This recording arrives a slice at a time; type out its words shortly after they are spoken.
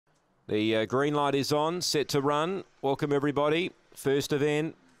The green light is on, set to run. Welcome everybody. First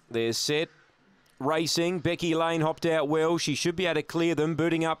event, they're set. Racing, Becky Lane hopped out well. She should be able to clear them.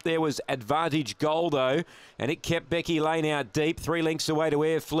 Booting up there was Advantage Goal though, and it kept Becky Lane out deep. 3 lengths away to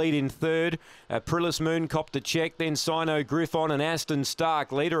Air Fleet in third. Prillis Moon copped a check, then Sino Griffon and Aston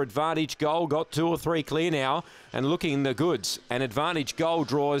Stark. Leader Advantage Goal got 2 or 3 clear now and looking the goods. And Advantage Goal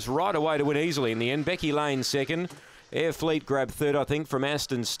draws right away to win easily in the end. Becky Lane second. Air Fleet grabbed third, I think, from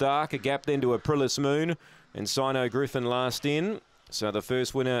Aston Stark. A gap then to Prillis Moon and Sino Griffon last in. So the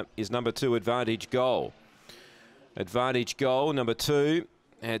first winner is number 2, Advantage Goal. Advantage Goal, number 2,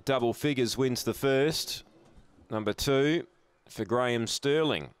 at double figures, wins the first. Number 2 for Graham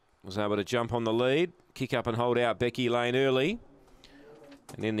Sterling. Was able to jump on the lead, kick up and hold out Becky Lane early.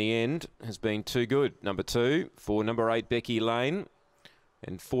 And in the end, has been too good. Number 2 for number 8, Becky Lane.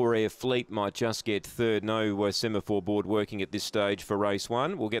 And 4 Air Fleet might just get third. No semaphore board working at this stage for race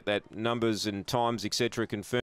 1. We'll get that numbers and times, etc. confirmed.